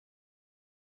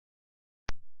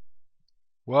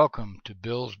Welcome to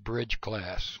Bill's Bridge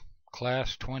class,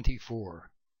 Class 24,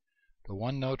 the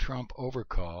one no trump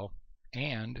overcall,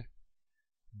 and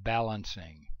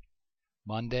balancing,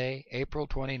 Monday, April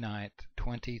 29th,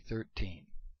 2013.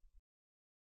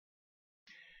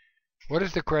 What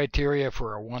is the criteria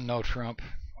for a one no trump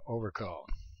overcall?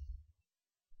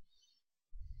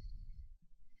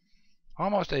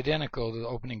 Almost identical to the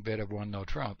opening bid of one no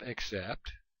trump,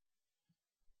 except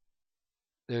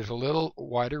there's a little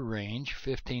wider range,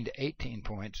 15 to 18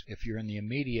 points if you're in the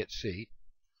immediate seat,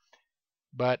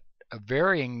 but a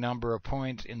varying number of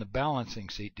points in the balancing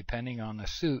seat depending on the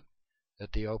suit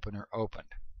that the opener opened.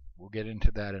 We'll get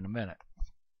into that in a minute.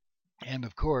 And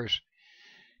of course,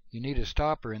 you need a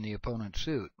stopper in the opponent's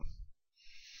suit.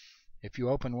 If you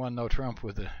open one no trump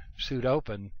with the suit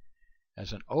open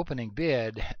as an opening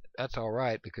bid, that's all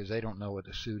right because they don't know what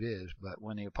the suit is. But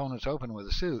when the opponent's open with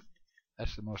a suit,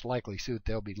 that's the most likely suit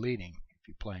they'll be leading if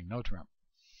you're playing no trump.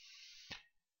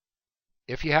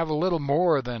 If you have a little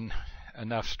more than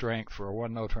enough strength for a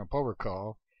one no trump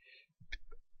overcall,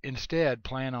 instead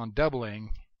plan on doubling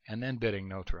and then bidding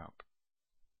no trump.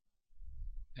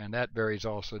 And that varies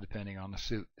also depending on the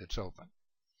suit that's open.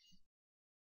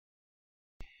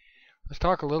 Let's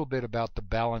talk a little bit about the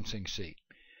balancing seat.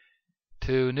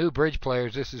 To new bridge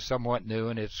players, this is somewhat new,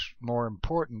 and it's more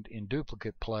important in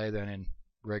duplicate play than in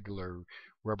regular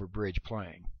rubber bridge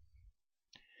playing.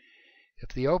 If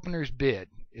the opener's bid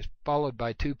is followed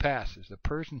by two passes, the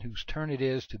person whose turn it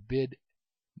is to bid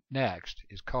next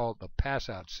is called the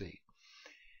pass-out seat.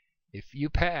 If you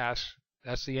pass,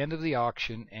 that's the end of the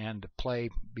auction and the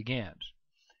play begins.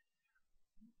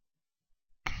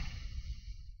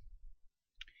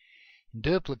 In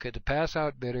duplicate, the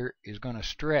pass-out bidder is going to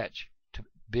stretch to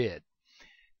bid.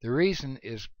 The reason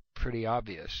is pretty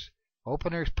obvious.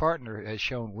 Opener's partner has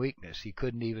shown weakness. He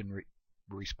couldn't even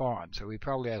respond, so he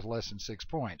probably has less than 6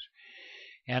 points.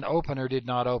 And opener did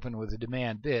not open with a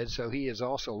demand bid, so he is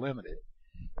also limited.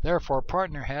 Therefore,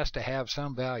 partner has to have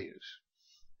some values,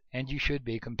 and you should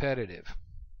be competitive.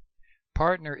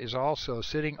 Partner is also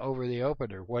sitting over the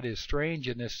opener. What is strange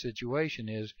in this situation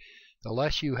is the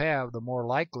less you have, the more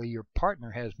likely your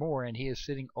partner has more, and he is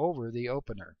sitting over the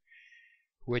opener,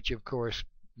 which of course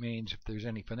means if there's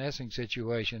any finessing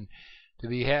situation to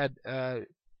be had,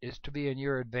 is to be in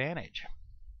your advantage.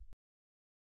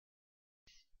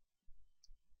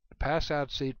 The pass-out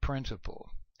seat principle.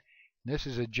 This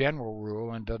is a general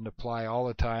rule and doesn't apply all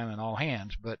the time in all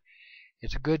hands, but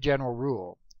it's a good general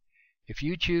rule. If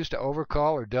you choose to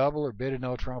overcall or double or bid a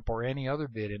no trump or any other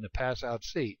bid in the pass-out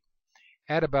seat,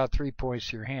 add about 3 points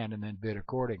to your hand and then bid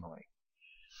accordingly.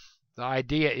 The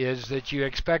idea is that you're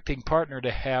expecting partner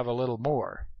to have a little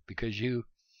more because you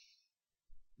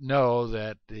know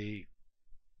that the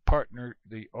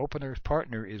opener's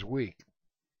partner is weak.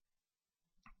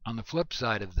 On the flip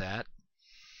side of that,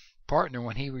 partner,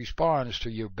 when he responds to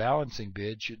your balancing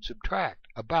bid, should subtract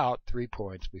about 3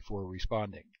 points before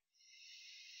responding.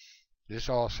 This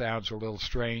all sounds a little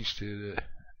strange to the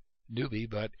newbie,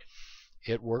 but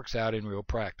it works out in real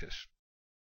practice.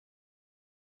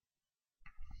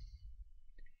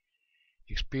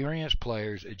 Experienced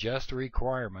players adjust the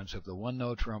requirements of the one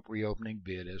no trump reopening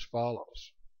bid as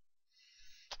follows.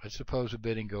 Let's suppose the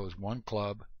bidding goes one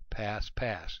club, pass,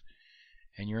 pass,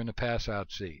 and you're in the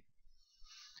pass-out seat.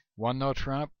 One no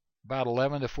trump, about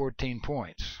 11 to 14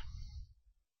 points.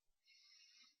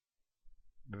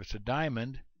 If it's a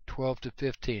diamond, 12 to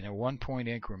 15, at 1 point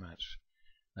increments.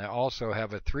 They also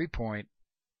have a 3 point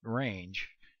range,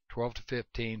 12 to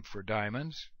 15 for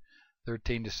diamonds,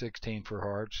 13 to 16 for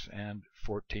hearts, and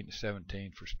 14 to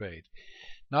 17 for spades.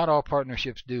 Not all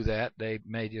partnerships do that. They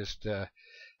may just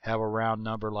have a round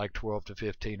number like 12 to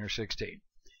 15 or 16.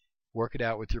 Work it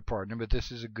out with your partner, but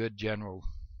this is a good general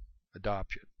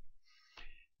adoption.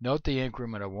 Note the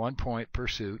increment of 1 point per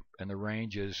suit, and the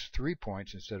range is 3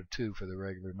 points instead of 2 for the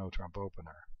regular no trump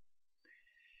opener.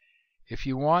 If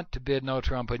you want to bid no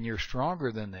trump and you're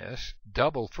stronger than this,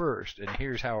 double first, and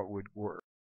here's how it would work.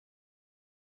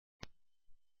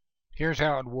 Here's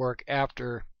how it would work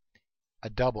after a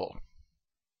double.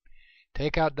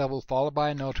 Take out double followed by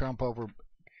a no trump over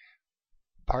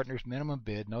partner's minimum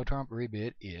bid. No trump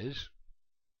rebid is,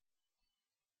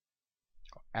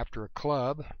 after a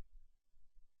club,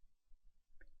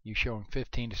 you showing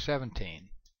 15 to 17.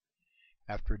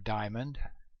 After a diamond,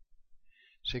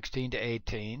 16 to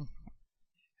 18.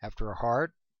 After a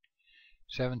heart,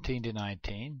 17 to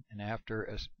 19. And after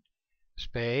a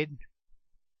spade,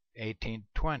 18 to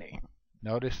 20.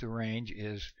 Notice the range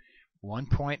is 1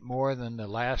 point more than the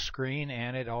last screen,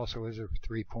 and it also is a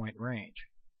 3 point range.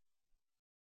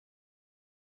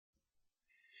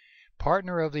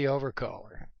 Partner of the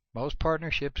overcaller. Most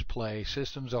partnerships play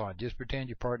systems on. Just pretend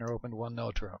your partner opened one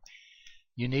no trump.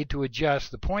 You need to adjust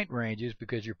the point ranges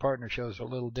because your partner shows a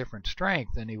little different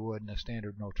strength than he would in a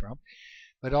standard no trump,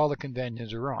 but all the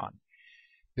conventions are on.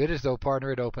 Bid as though partner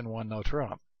had opened one no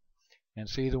trump, and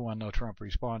see the one no trump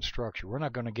response structure. We're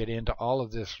not going to get into all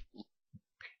of this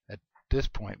at this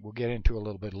point. We'll get into a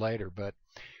little bit later, but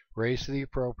raise to the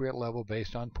appropriate level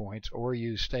based on points, or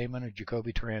use Stamen or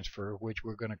Jacobi transfer, which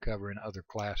we're going to cover in other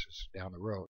classes down the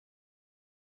road.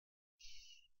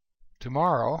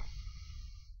 Tomorrow,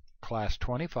 class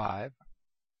 25,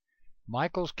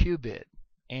 Michael's Q-bid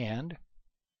and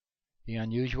the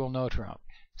unusual no trump.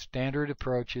 Standard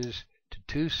approaches to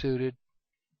two suited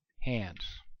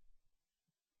hands.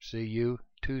 See you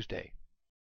Tuesday.